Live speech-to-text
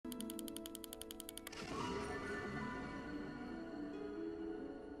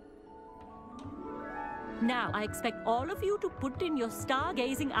Now, I expect all of you to put in your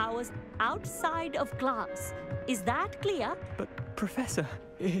stargazing hours outside of class. Is that clear? But, Professor,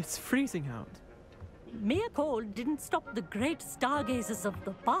 it's freezing out. Mere cold didn't stop the great stargazers of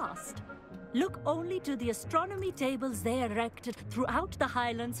the past. Look only to the astronomy tables they erected throughout the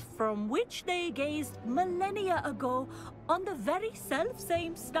highlands from which they gazed millennia ago on the very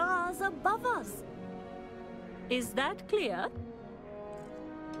self-same stars above us. Is that clear?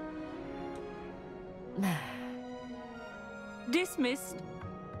 Dismissed.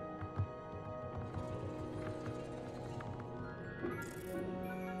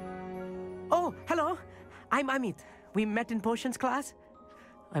 Oh, hello. I'm Amit. We met in potions class.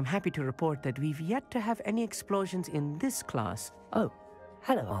 I'm happy to report that we've yet to have any explosions in this class. Oh,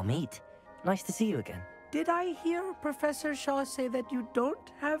 hello, Amit. Nice to see you again. Did I hear Professor Shaw say that you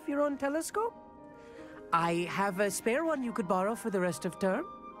don't have your own telescope? I have a spare one you could borrow for the rest of term.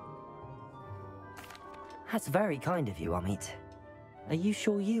 That's very kind of you, Amit. Are you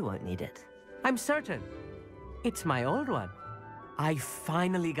sure you won't need it? I'm certain. It's my old one. I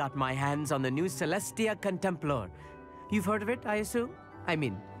finally got my hands on the new Celestia Contemplar. You've heard of it, I assume? I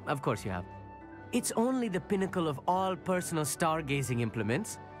mean, of course you have. It's only the pinnacle of all personal stargazing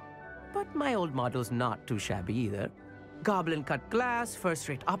implements. But my old model's not too shabby either. Goblin-cut glass,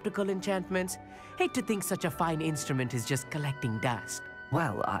 first-rate optical enchantments. Hate to think such a fine instrument is just collecting dust.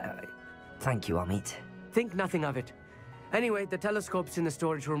 Well, thank you, Amit. Think nothing of it. Anyway, the telescope's in the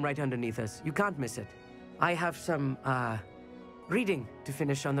storage room right underneath us. You can't miss it. I have some, reading to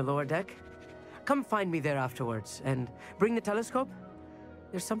finish on the lower deck. Come find me there afterwards, and bring the telescope.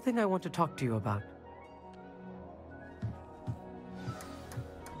 There's something I want to talk to you about.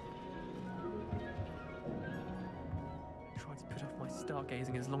 I tried to put off my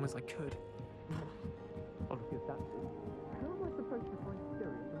stargazing as long as I could. Oh, look at that. How am I supposed to find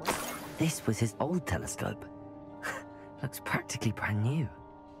Sirius? This was his old telescope. Looks practically brand new.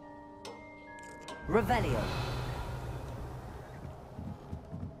 Revelio.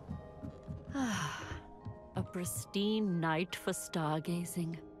 A pristine night for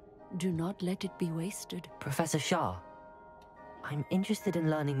stargazing. Do not let it be wasted. Professor Shah, I'm interested in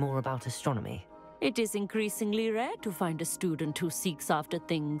learning more about astronomy. It is increasingly rare to find a student who seeks after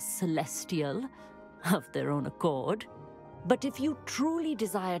things celestial, of their own accord. But if you truly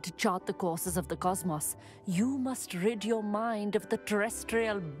desire to chart the courses of the cosmos, you must rid your mind of the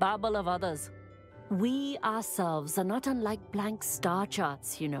terrestrial babble of others. We ourselves are not unlike blank star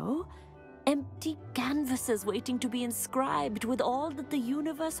charts, you know? Empty canvases waiting to be inscribed with all that the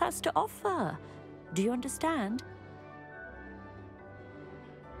universe has to offer. Do you understand?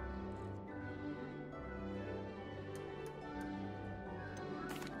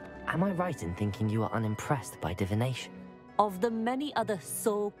 Am I right in thinking you are unimpressed by divination? Of the many other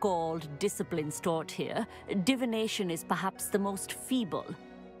so-called disciplines taught here, divination is perhaps the most feeble,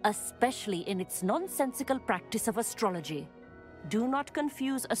 especially in its nonsensical practice of astrology. Do not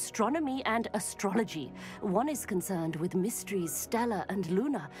confuse astronomy and astrology. One is concerned with mysteries stellar and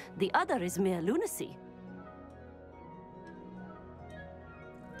lunar, the other is mere lunacy.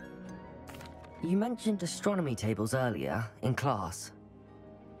 You mentioned astronomy tables earlier, in class.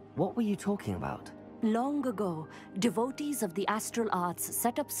 What were you talking about? Long ago, devotees of the astral arts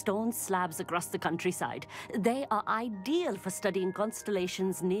set up stone slabs across the countryside. They are ideal for studying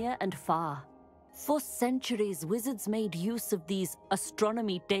constellations near and far. For centuries, wizards made use of these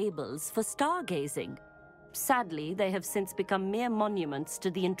astronomy tables for stargazing. Sadly, they have since become mere monuments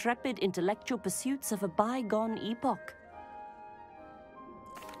to the intrepid intellectual pursuits of a bygone epoch.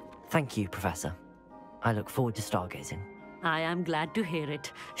 Thank you, Professor. I look forward to stargazing. I am glad to hear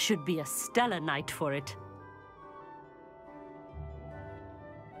it. Should be a stellar night for it.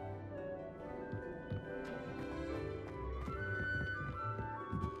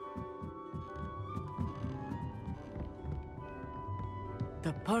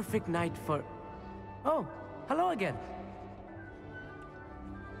 The perfect night for... Oh, hello again.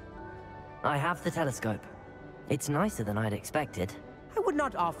 I have the telescope. It's nicer than I'd expected. I would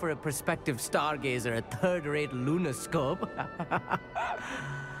not offer a prospective stargazer a third-rate lunoscope.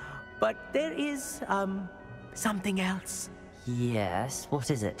 But there is, something else. Yes,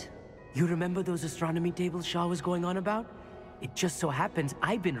 what is it? You remember those astronomy tables Shaw was going on about? It just so happens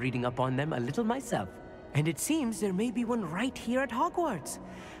I've been reading up on them a little myself. And it seems there may be one right here at Hogwarts.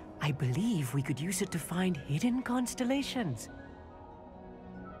 I believe we could use it to find hidden constellations.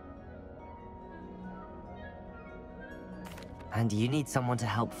 And you need someone to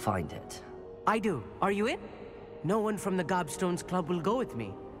help find it. I do. Are you in? No one from the Gobstones Club will go with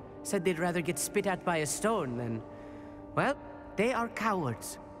me. Said they'd rather get spit at by a stone than... Well, they are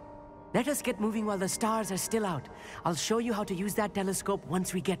cowards. Let us get moving while the stars are still out. I'll show you how to use that telescope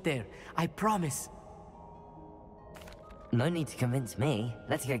once we get there. I promise. No need to convince me.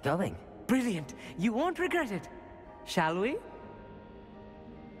 Let's get going. Brilliant. You won't regret it. Shall we?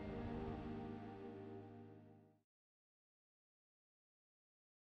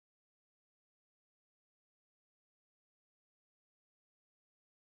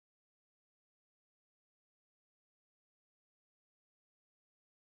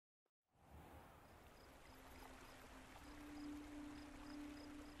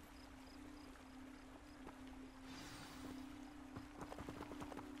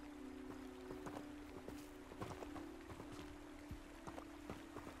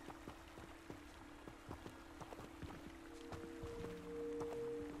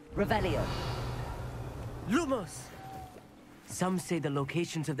 Revelio. Lumos! Some say the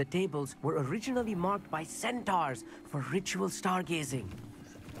locations of the tables were originally marked by centaurs for ritual stargazing.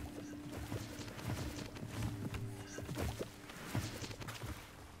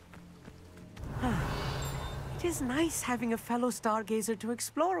 It is nice having a fellow stargazer to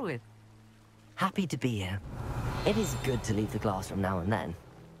explore with. Happy to be here. It is good to leave the classroom now and then.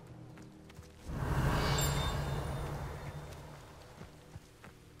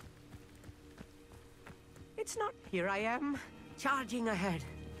 It's not. Here I am, charging ahead.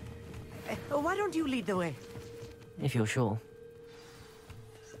 Why don't you lead the way? If you're sure.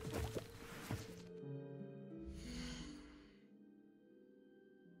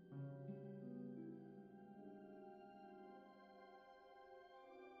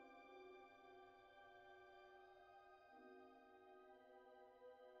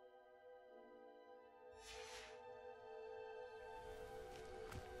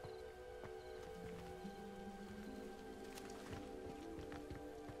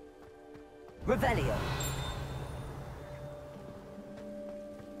 Revelio.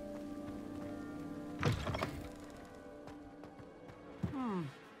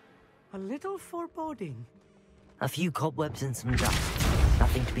 A little foreboding. A few cobwebs and some dust.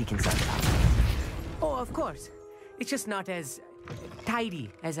 Nothing to be concerned about. Oh, of course. It's just not as tidy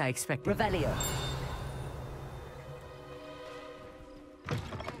as I expected. Revelio.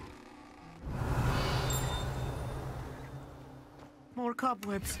 More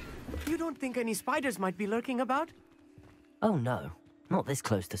cobwebs. You don't think any spiders might be lurking about? Oh no. Not this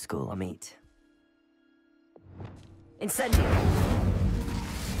close to school, I meet. Incendio.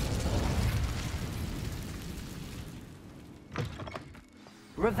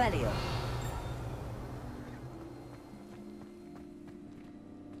 Revelio.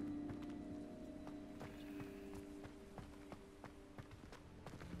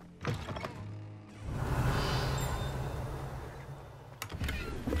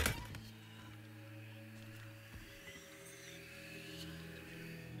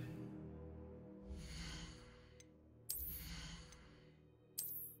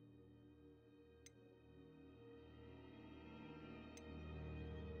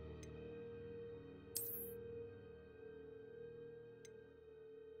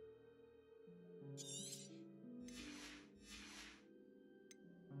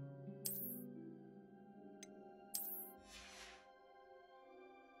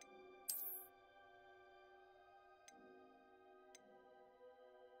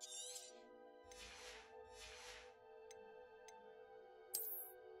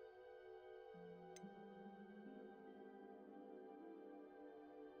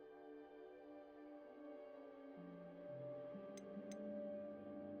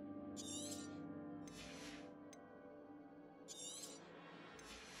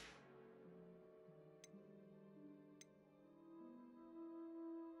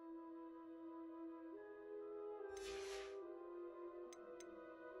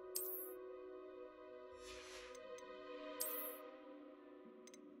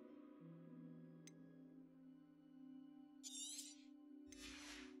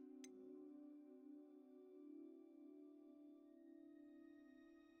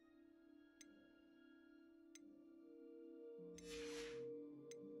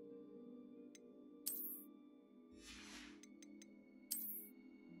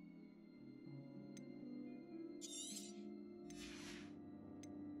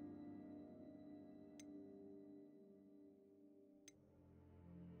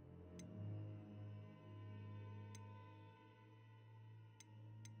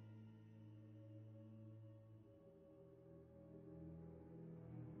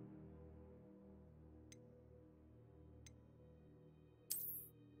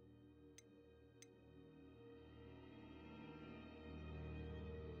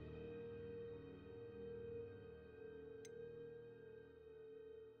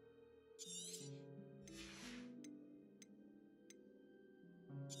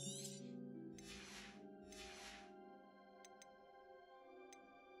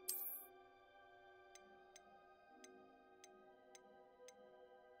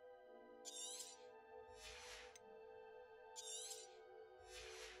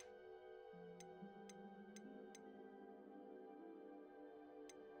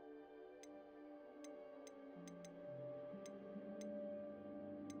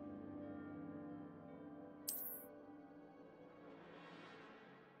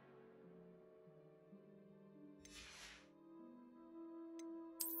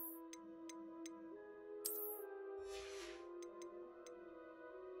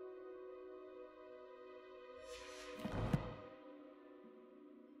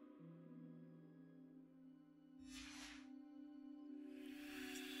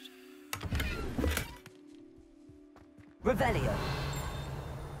 Revelio.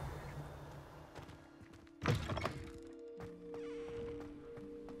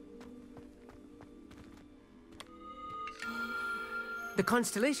 The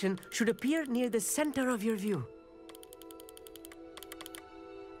constellation should appear near the center of your view.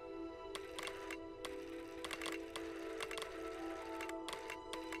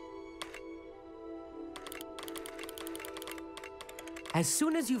 As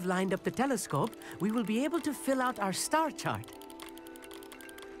soon as you've lined up the telescope, we will be able to fill out our star chart.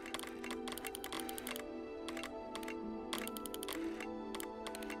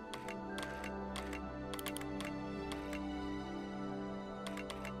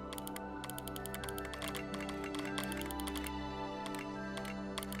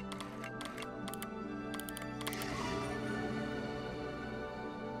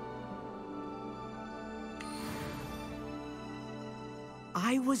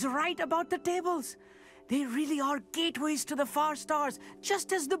 I was right about the tables. They really are gateways to the far stars,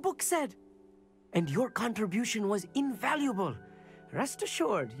 just as the book said. And your contribution was invaluable. Rest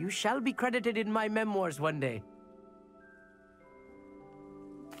assured, you shall be credited in my memoirs one day.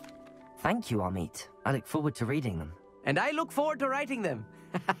 Thank you, Amit. I look forward to reading them. And I look forward to writing them.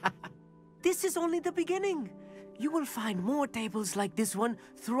 This is only the beginning. You will find more tables like this one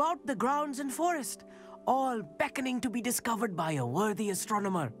throughout the grounds and forest, all beckoning to be discovered by a worthy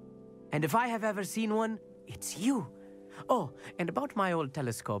astronomer. And if I have ever seen one, it's you. Oh, and about my old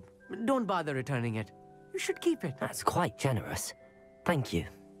telescope, don't bother returning it. You should keep it. That's quite generous. Thank you.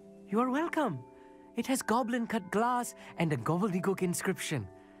 You are welcome. It has goblin-cut glass and a gobbledygook inscription.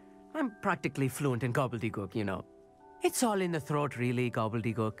 I'm practically fluent in gobbledygook, you know. It's all in the throat, really,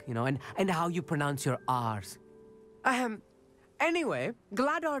 gobbledygook, you know, and how you pronounce your R's. Anyway,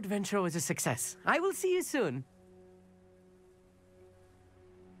 glad our adventure was a success. I will see you soon.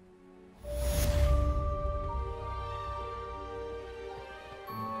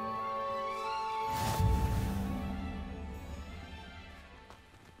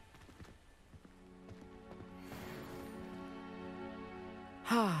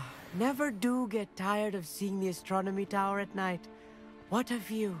 Never do get tired of seeing the astronomy tower at night. What a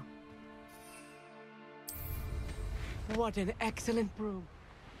view. What an excellent broom.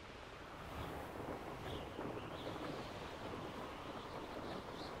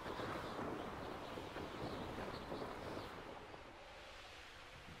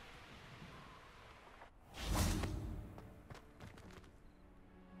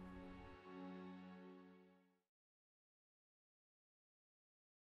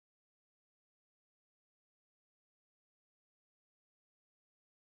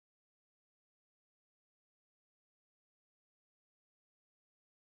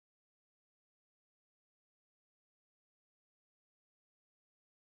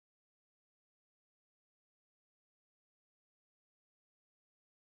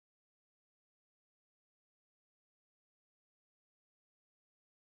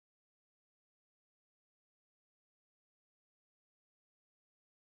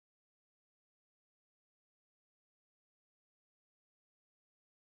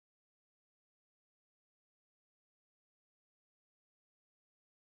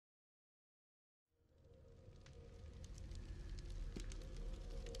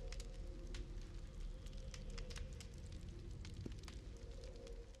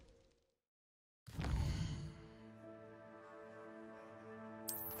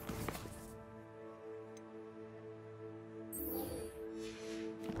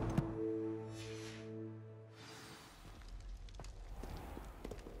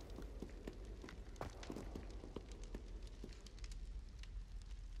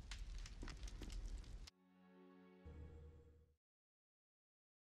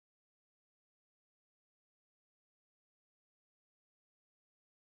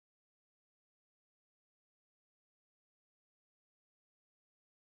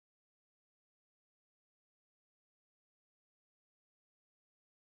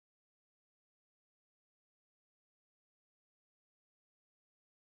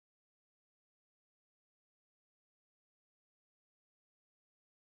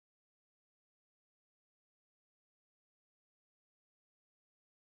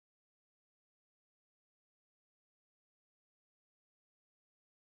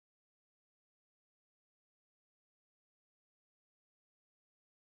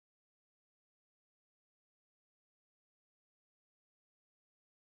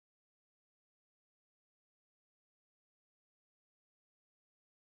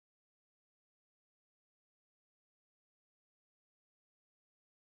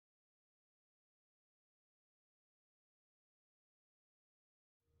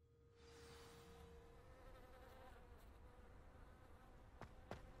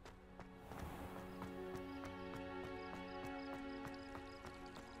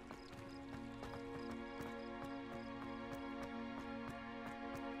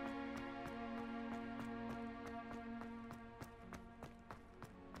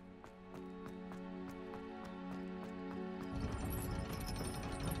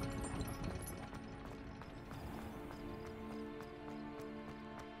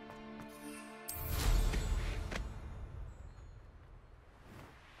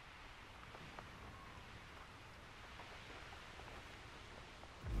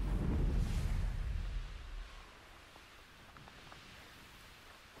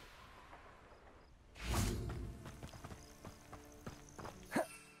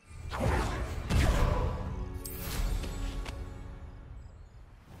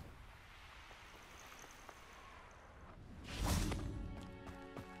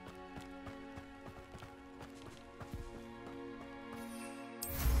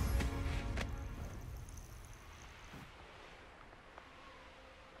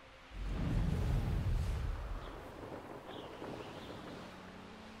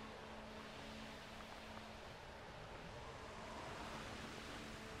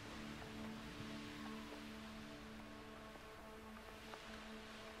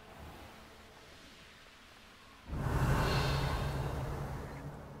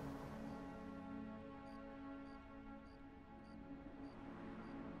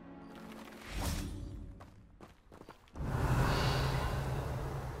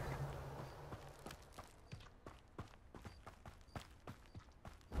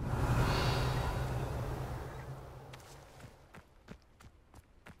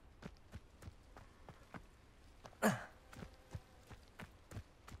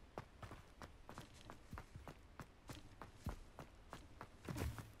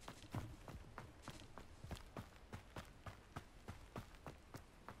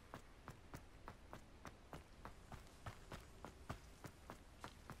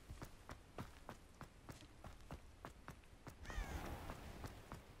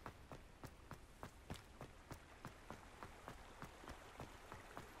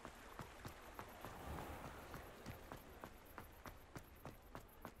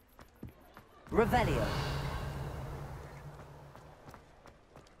 Revelio.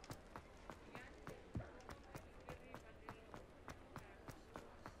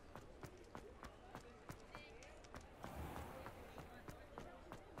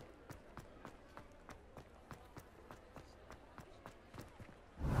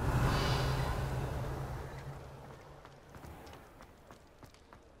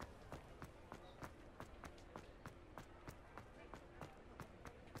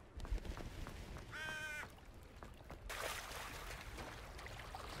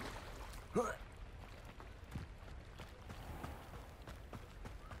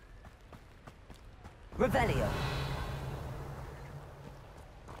 Revelio.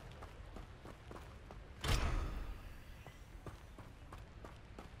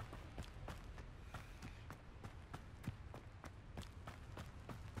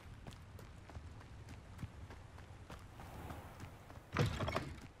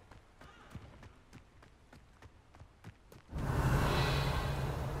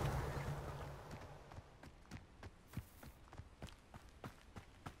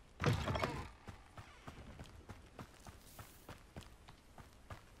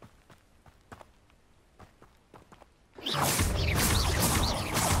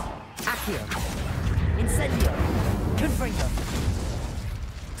 Accio. Incendio. Confringo.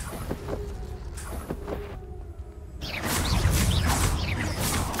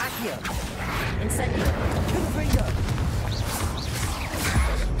 Accio. Incendio. Confringo.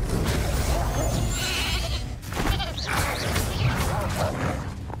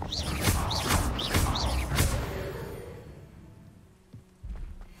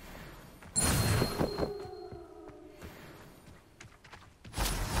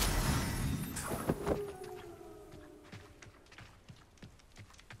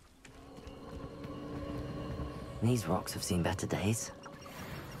 These rocks have seen better days.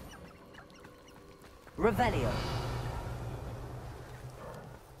 Revelio.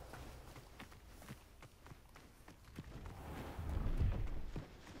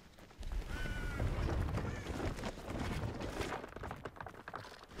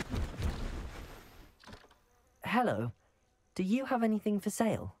 Hello. Do you have anything for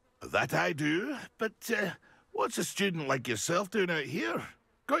sale? That I do, but what's a student like yourself doing out here?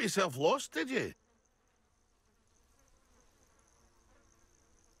 Got yourself lost, did you?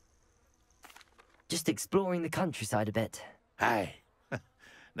 Just exploring the countryside a bit. Aye.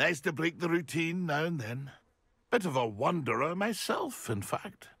 Nice to break the routine now and then. Bit of a wanderer myself, in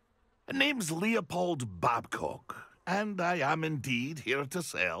fact. Name's Leopold Babcock, and I am indeed here to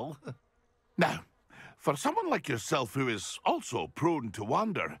sell. Now, for someone like yourself who is also prone to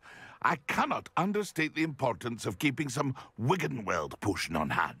wander, I cannot understate the importance of keeping some Wiggenweld potion on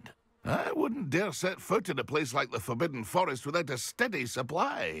hand. I wouldn't dare set foot in a place like the Forbidden Forest without a steady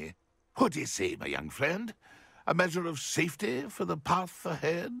supply. What do you say, my young friend? A measure of safety for the path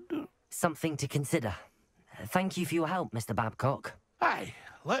ahead? Something to consider. Thank you for your help, Mr. Babcock. Aye,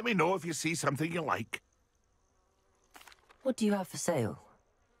 let me know if you see something you like. What do you have for sale?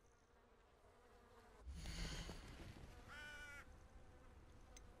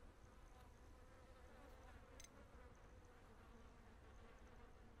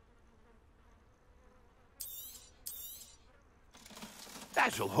 I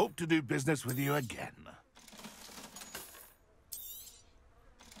shall hope to do business with you again.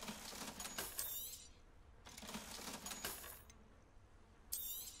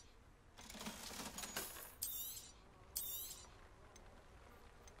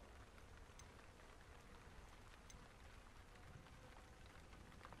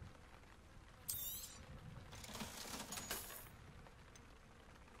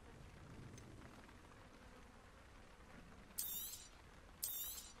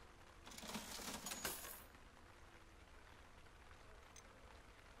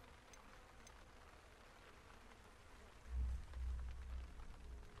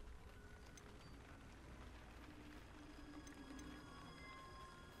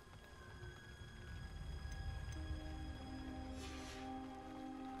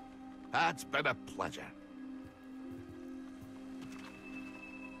 It's been a pleasure.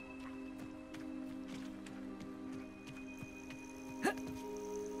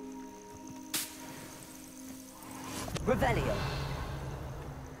 Revelio.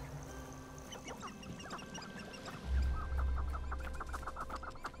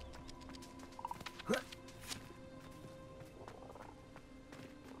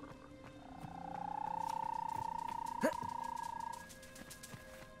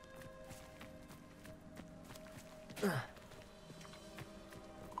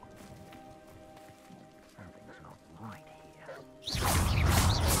 Something's not right here.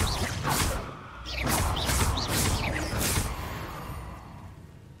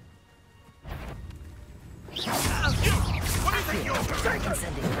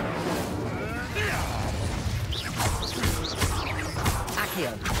 Incendio.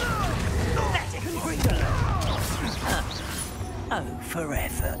 Accio. Oh, for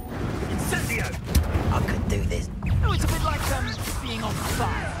effort. Incendio! I could do this. Oh, it's a bit like, being on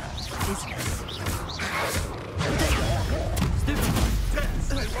fire, isn't it?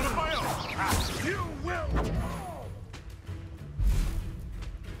 Stay one of my own. You will.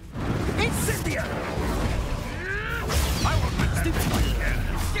 Incendio! I won't let that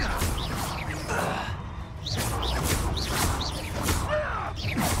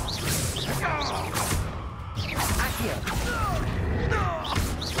Accio.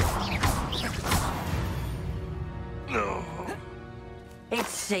 No.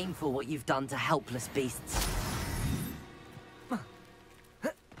 It's shameful what you've done to helpless beasts.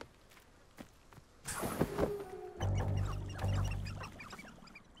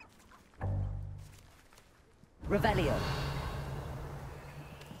 Revelio.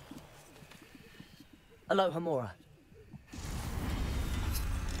 Aloha Mora.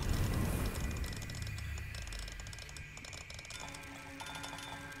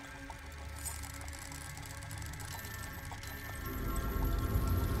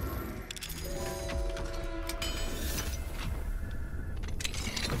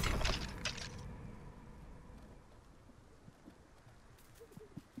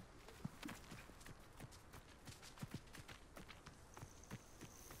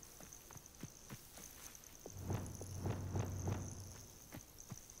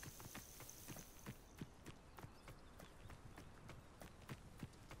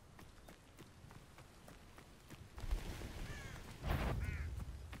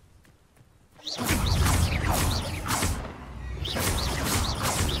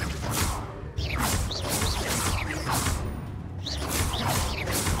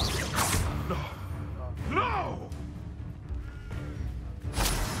 No!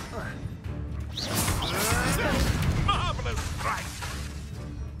 Marvelous strike!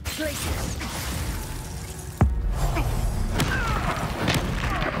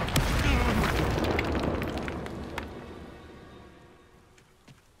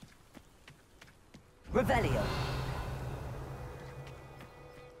 Revelio.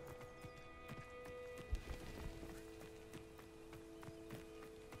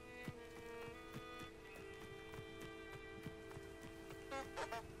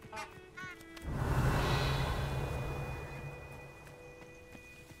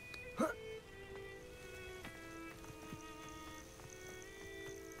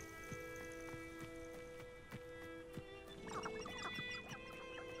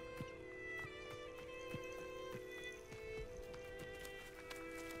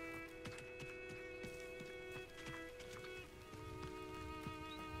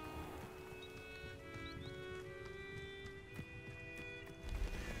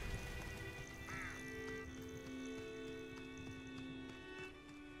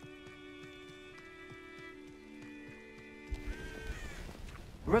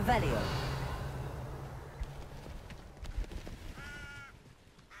 Revelio.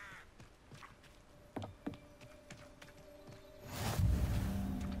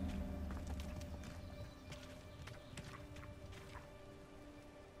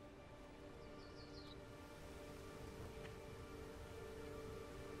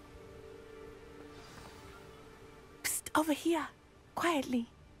 Psst, over here. Quietly.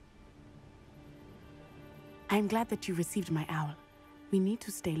 I'm glad that you received my owl. We need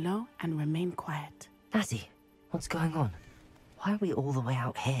to stay low and remain quiet. Natty, what's going on? Why are we all the way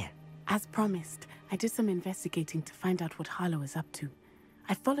out here? As promised, I did some investigating to find out what Harlow is up to.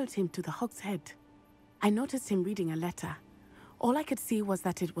 I followed him to the Hog's Head. I noticed him reading a letter. All I could see was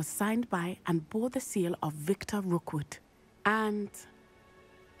that it was signed by and bore the seal of Victor Rookwood. And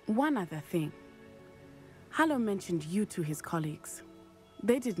one other thing. Harlow mentioned you to his colleagues.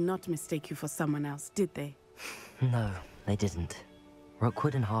 They did not mistake you for someone else, did they? No, they didn't.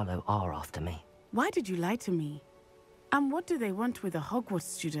 Rookwood and Harlow are after me. Why did you lie to me? And what do they want with a Hogwarts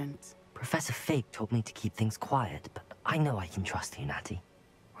student? Professor Fig told me to keep things quiet, but I know I can trust you, Natty.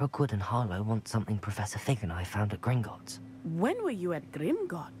 Rookwood and Harlow want something Professor Fig and I found at Gringotts. When were you at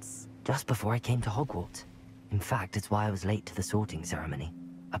Grimgotts? Just before I came to Hogwarts. In fact, it's why I was late to the sorting ceremony.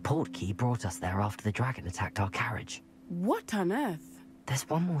 A portkey brought us there after the dragon attacked our carriage. What on earth? There's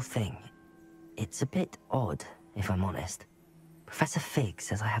one more thing. It's a bit odd, if I'm honest. Professor Fig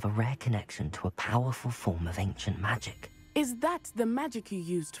says I have a rare connection to a powerful form of ancient magic. Is that the magic you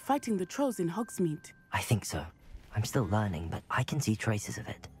used fighting the trolls in Hogsmeade? I think so. I'm still learning, but I can see traces of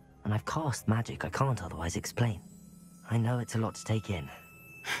it. And I've cast magic I can't otherwise explain. I know it's a lot to take in.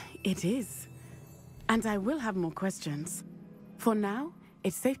 It is. And I will have more questions. For now,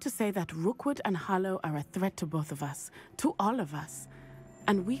 it's safe to say that Rookwood and Harlow are a threat to both of us, to all of us,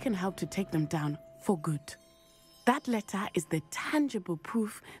 and we can help to take them down for good. That letter is the tangible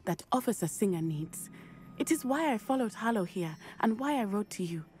proof that Officer Singer needs. It is why I followed Harlow here and why I wrote to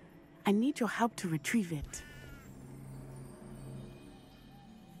you. I need your help to retrieve it.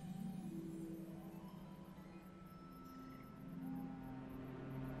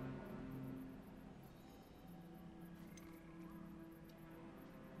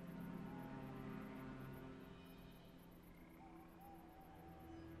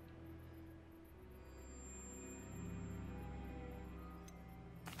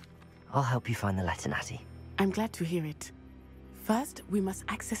 I'll help you find the letter, Natty. I'm glad to hear it. First, we must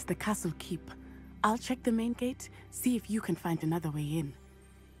access the castle keep. I'll check the main gate, see if you can find another way in.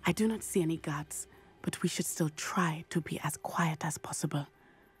 I do not see any guards, but we should still try to be as quiet as possible.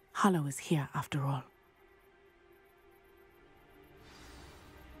 Harlow is here after all.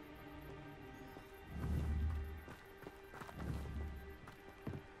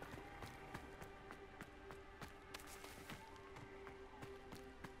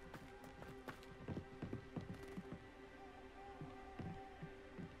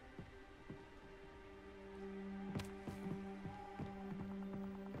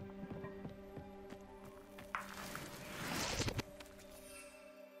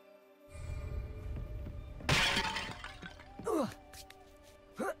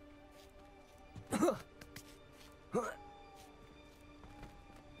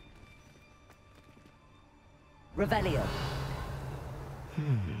 Revelio.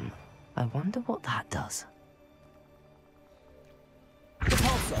 I wonder what that does.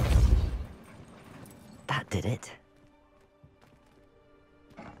 Repulsor. That did it.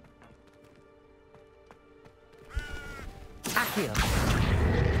 Accio.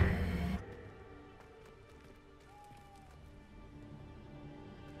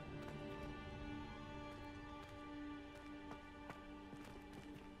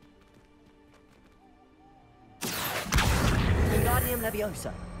 Wingardium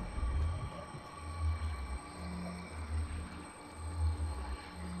Leviosa.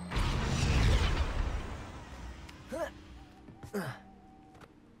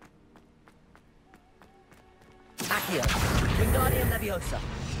 Accio. Wingardium Leviosa.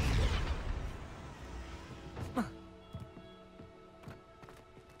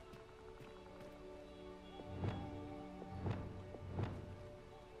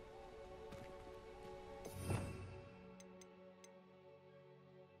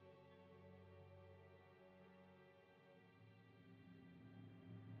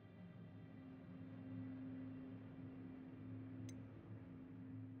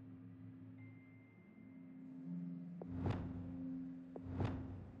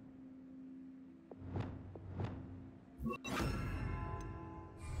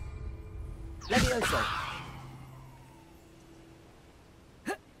 Leviosa.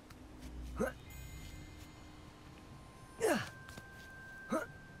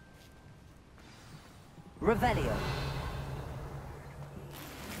 Revelio.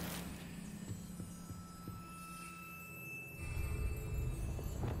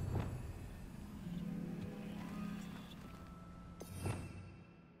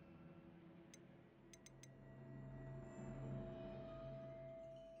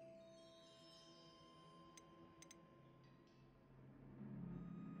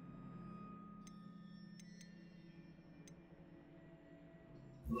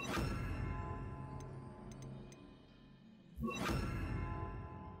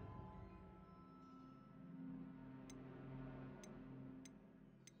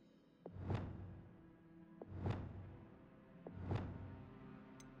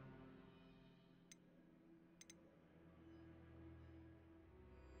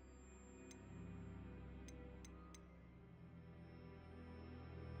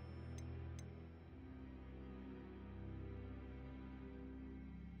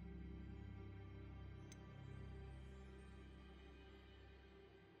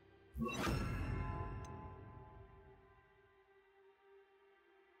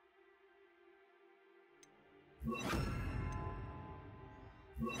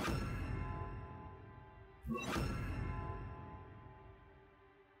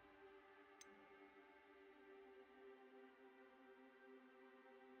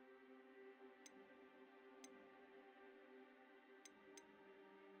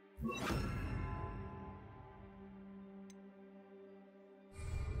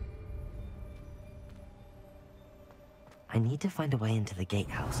 I need to find a way into the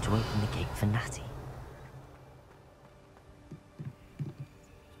gatehouse to open the gate for Natty.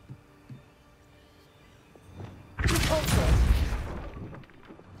 Repulsor.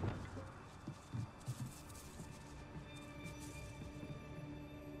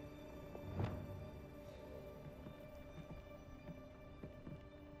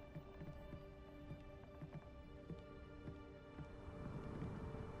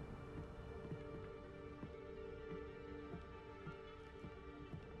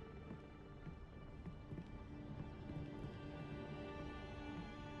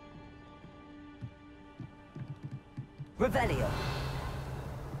 Revelio.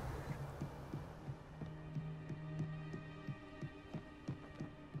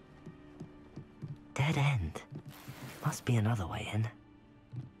 Dead end. Must be another way in.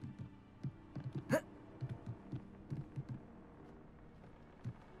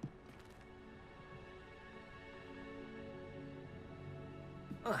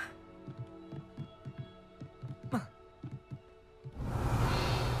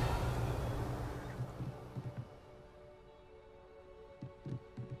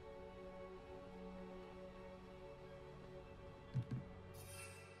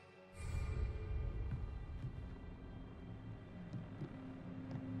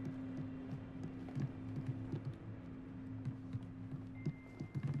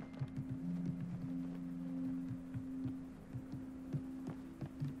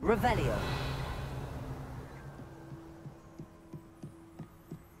 Revelio.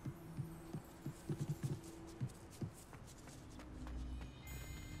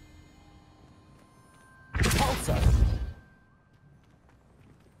 Repulsor.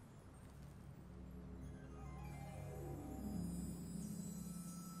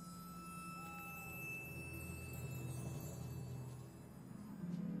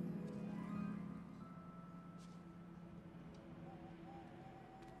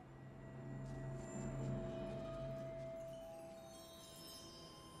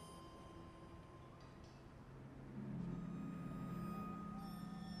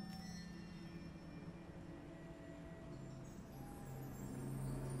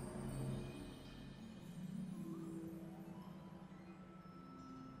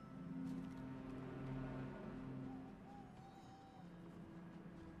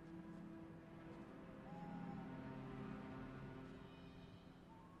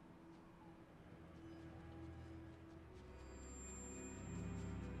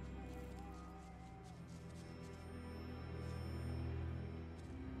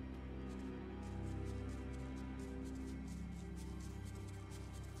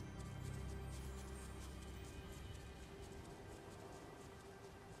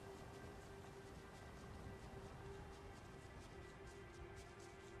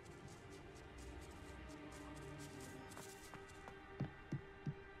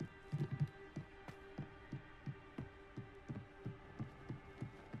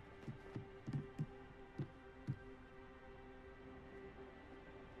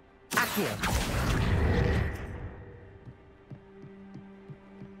 Accio.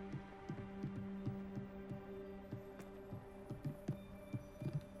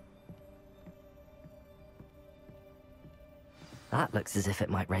 That looks as if it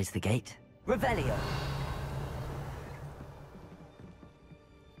might raise the gate. Revelio.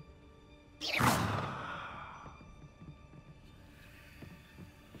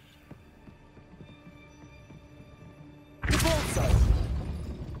 Repulsor.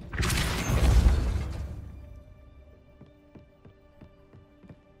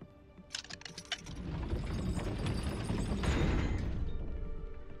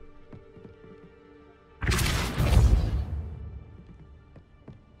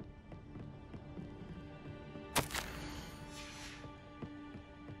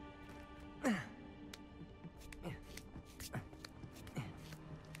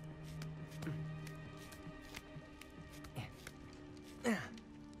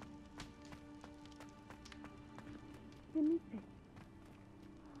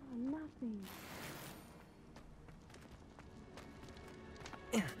 Nothing.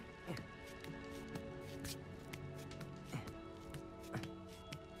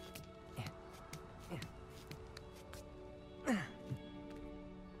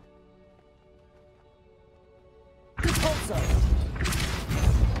 Repulsor.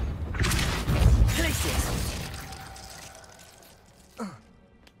 Glacius.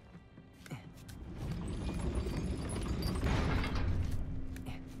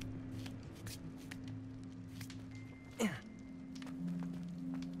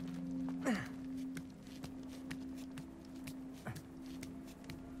 Repulsor.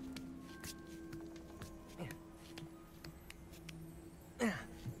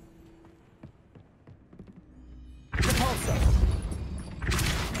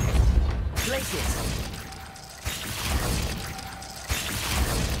 Glacius.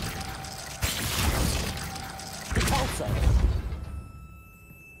 Repulsor.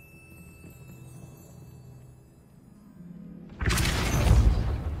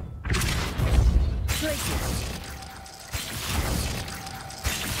 Glacius.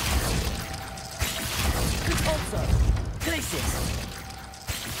 Repulsor. Glacius.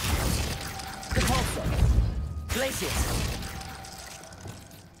 Repulsor. Glacius.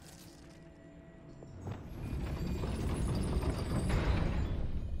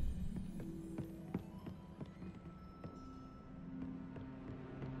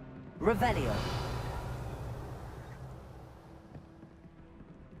 Revelio.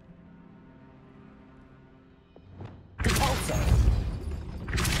 Repulsor.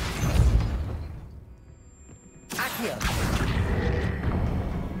 Accio.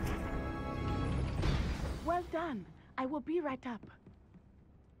 Well done. I will be right up.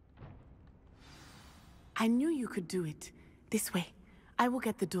 I knew you could do it. This way. I will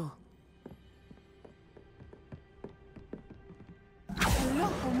get the door. Hello,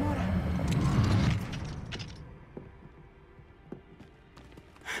 Homura.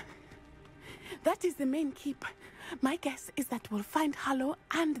 That is the main keep. My guess is that we'll find Harlow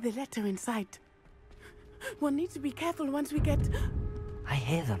and the letter inside. We'll need to be careful once we get... I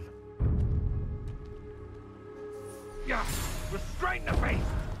hear them. Yeah, restrain the beast!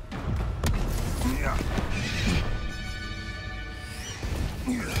 Yeah.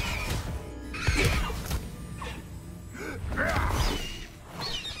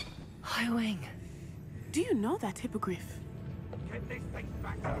 Highwing. Do you know that hippogriff? Get this thing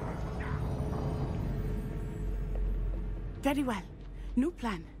back to you now! Very well. New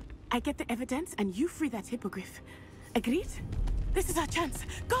plan. I get the evidence and you free that hippogriff. Agreed? This is our chance.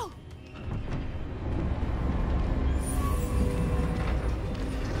 Go!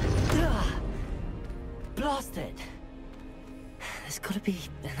 Blasted! There's gotta be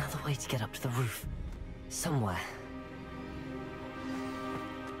another way to get up to the roof. Somewhere.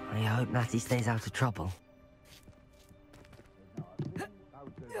 I hope Natty stays out of trouble.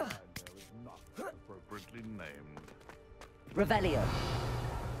 Appropriately named. Revelio.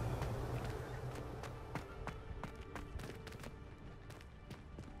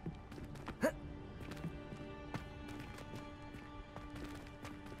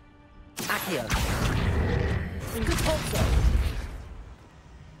 Accio. Repulsor.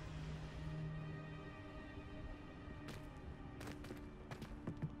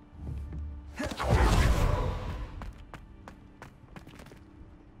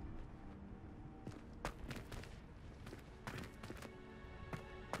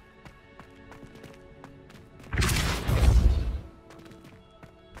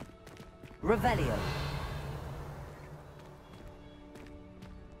 Revelio.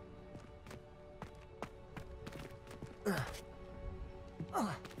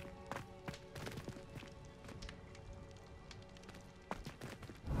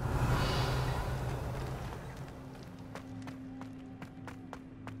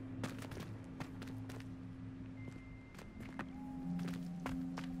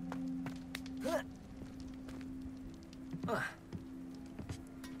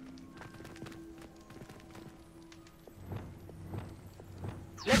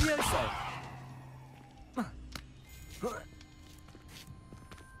 Levioso.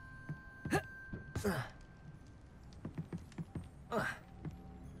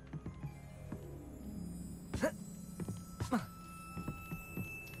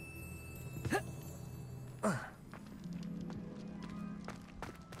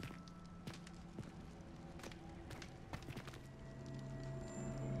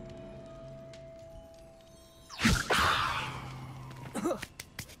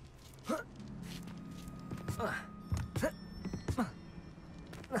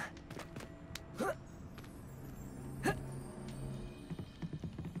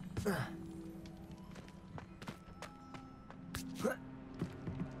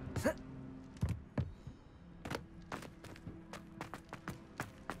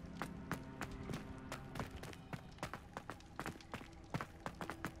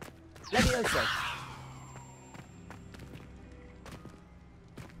 Levioso.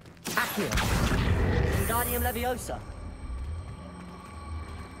 Accio. Wingardium Leviosa.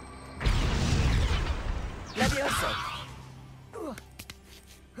 Levioso.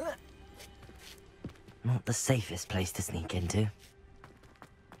 Not the safest place to sneak into.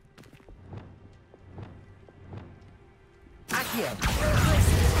 Accio.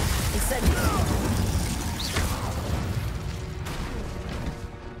 Incendio.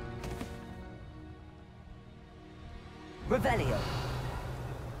 Revelio.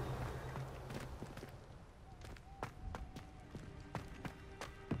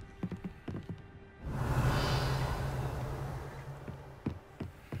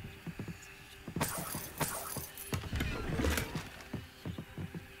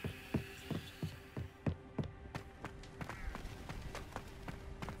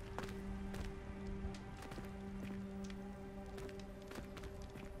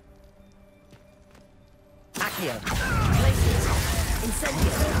 Accio. Glacius.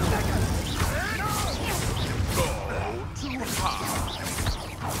 Incendio. Go too hard.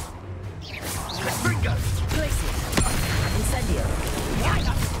 Glacius. Incendio.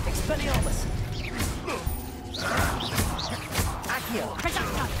 Expelliarmus! Accio!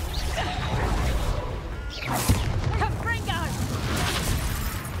 Projectile! Confringo!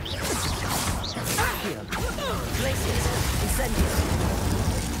 Accio! Glacius! Incendius!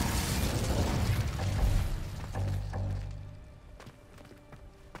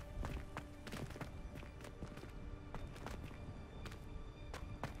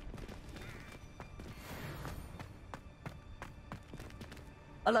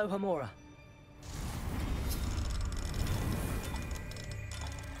 Aloha Mora.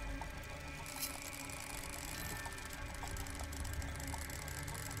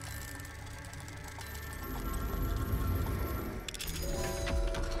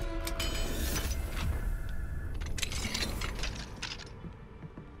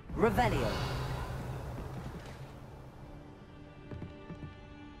 Revelio.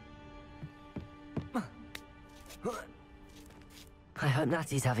 I hope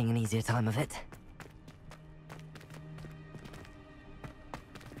Natty's having an easier time of it.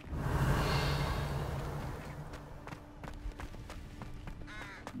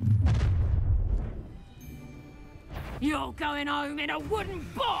 You're going home in a wooden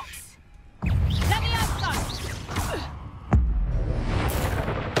box! Let me outside!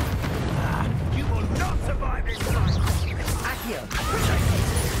 You will not survive this fight! Accio!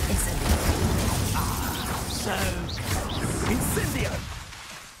 Incendio. Incendio!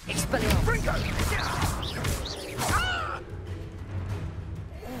 Expelliarmus. Fringo!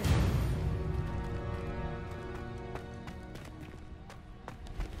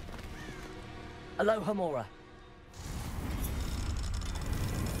 Aloha Mora.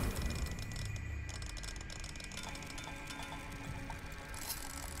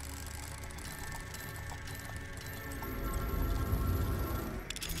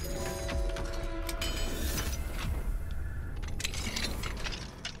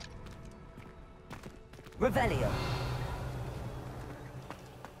 Revelio.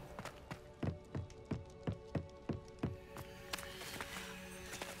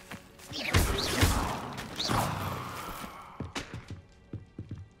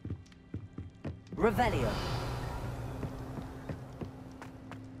 Revelio.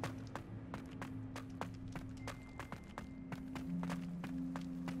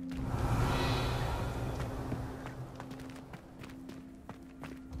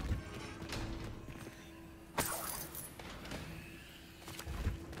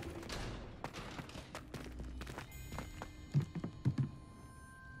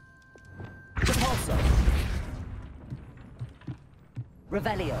 Repulso.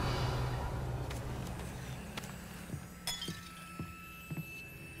 Revelio.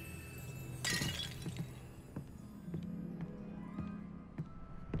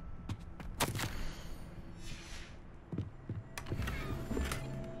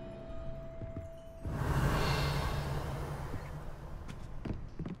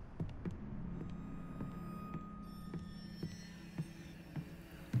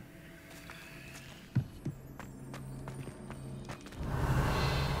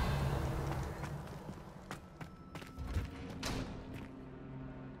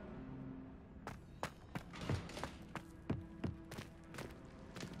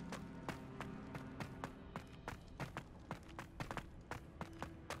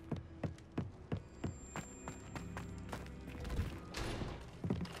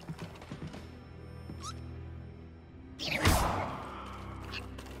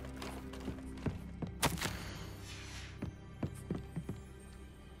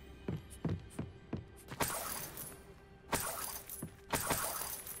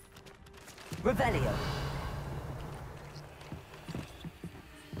 Revelio.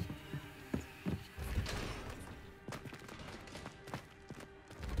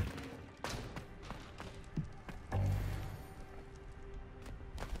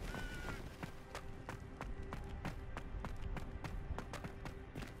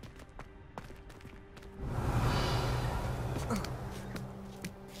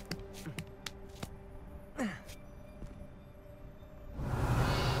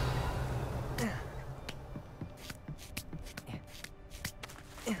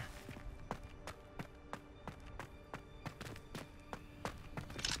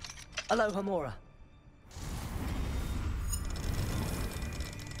 Aloha Mora.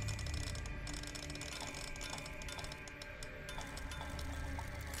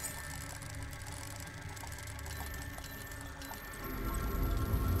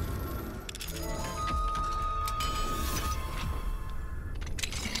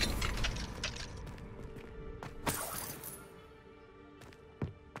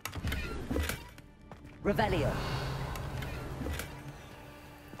 Revelio.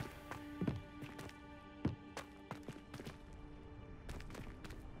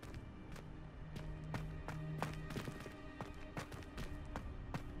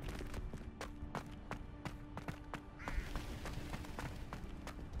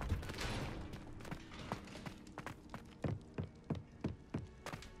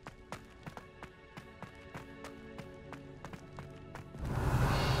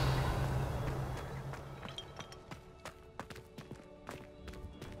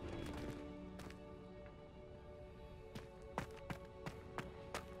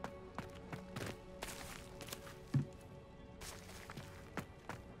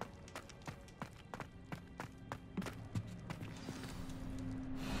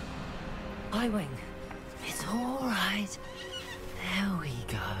 Highwing. It's all right. There we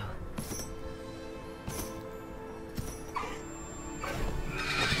go.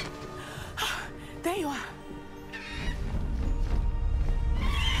 There you are.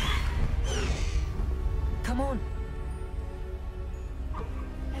 Come on.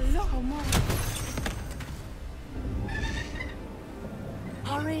 Hello, Mom.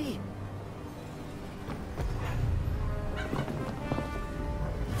 Hurry!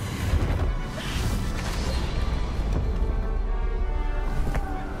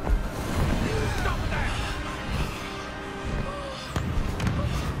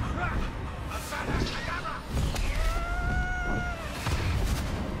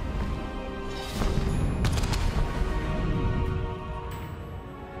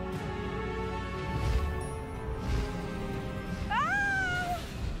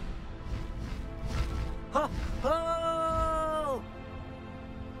 Ho! Ho!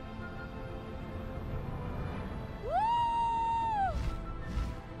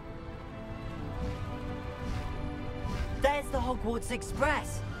 There's the Hogwarts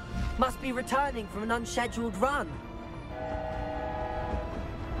Express. Must be returning from an unscheduled run.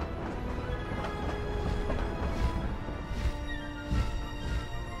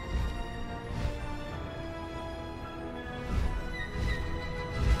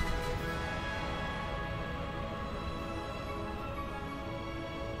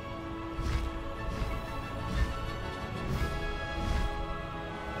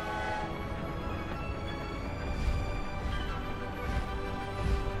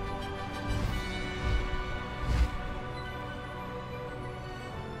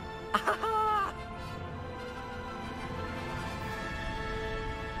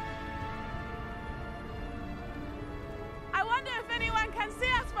 I wonder if anyone can see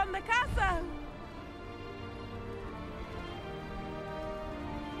us from the castle.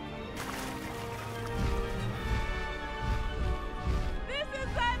 This is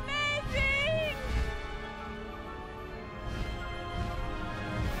amazing!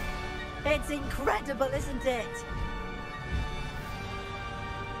 It's incredible, isn't it?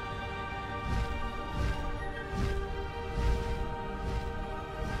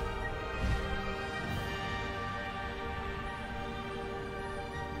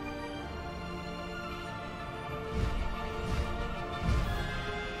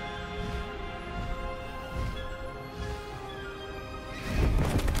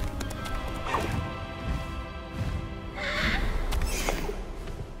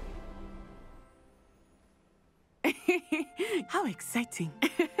 How exciting.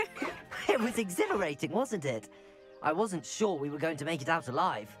 It was exhilarating, wasn't it? I wasn't sure we were going to make it out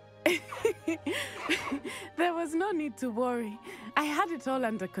alive. There was no need to worry. I had it all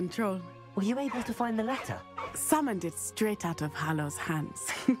under control. Were you able to find the letter? Summoned it straight out of Harlow's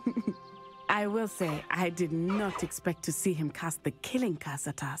hands. I will say, I did not expect to see him cast the killing curse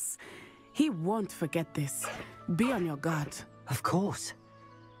at us. He won't forget this. Be on your guard. Of course.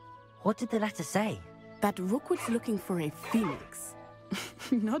 What did the letter say? That Rookwood's looking for a phoenix.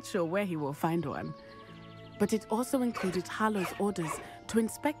 Not sure where he will find one. But it also included Harlow's orders to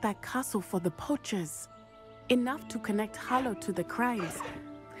inspect that castle for the poachers. Enough to connect Harlow to the crimes.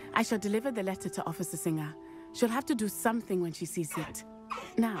 I shall deliver the letter to Officer Singer. She'll have to do something when she sees it.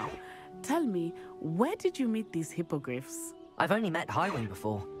 Now, tell me, where did you meet these hippogriffs? I've only met Highwing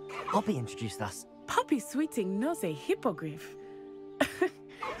before. Poppy introduced us. Poppy Sweeting knows a hippogriff.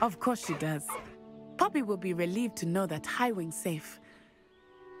 Of course she does. Poppy will be relieved to know that Highwing's safe.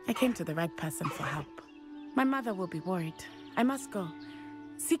 I came to the right person for help. My mother will be worried. I must go.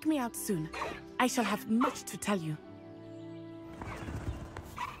 Seek me out soon. I shall have much to tell you.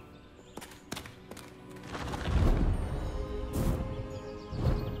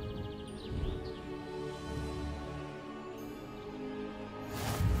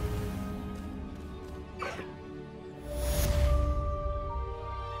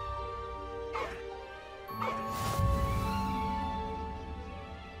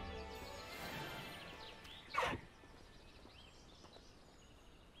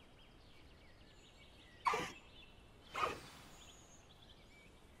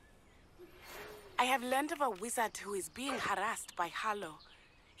 I have learned of a wizard who is being harassed by Harlow.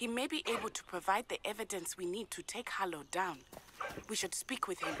 He may be able to provide the evidence we need to take Harlow down. We should speak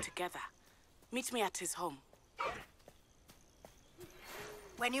with him together. Meet me at his home.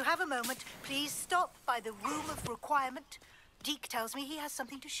 When you have a moment, please stop by the Room of Requirement. Deke tells me he has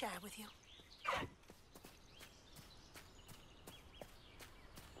something to share with you.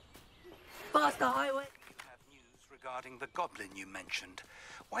 Faster, Highwing! Have news regarding the goblin you mentioned.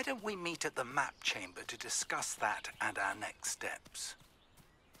 Why don't we meet at the map chamber to discuss that and our next steps?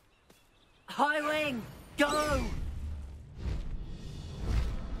 High Wing, go!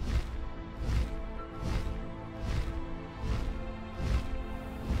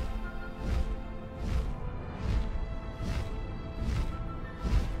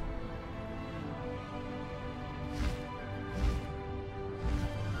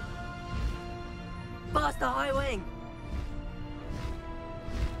 Faster, High Wing!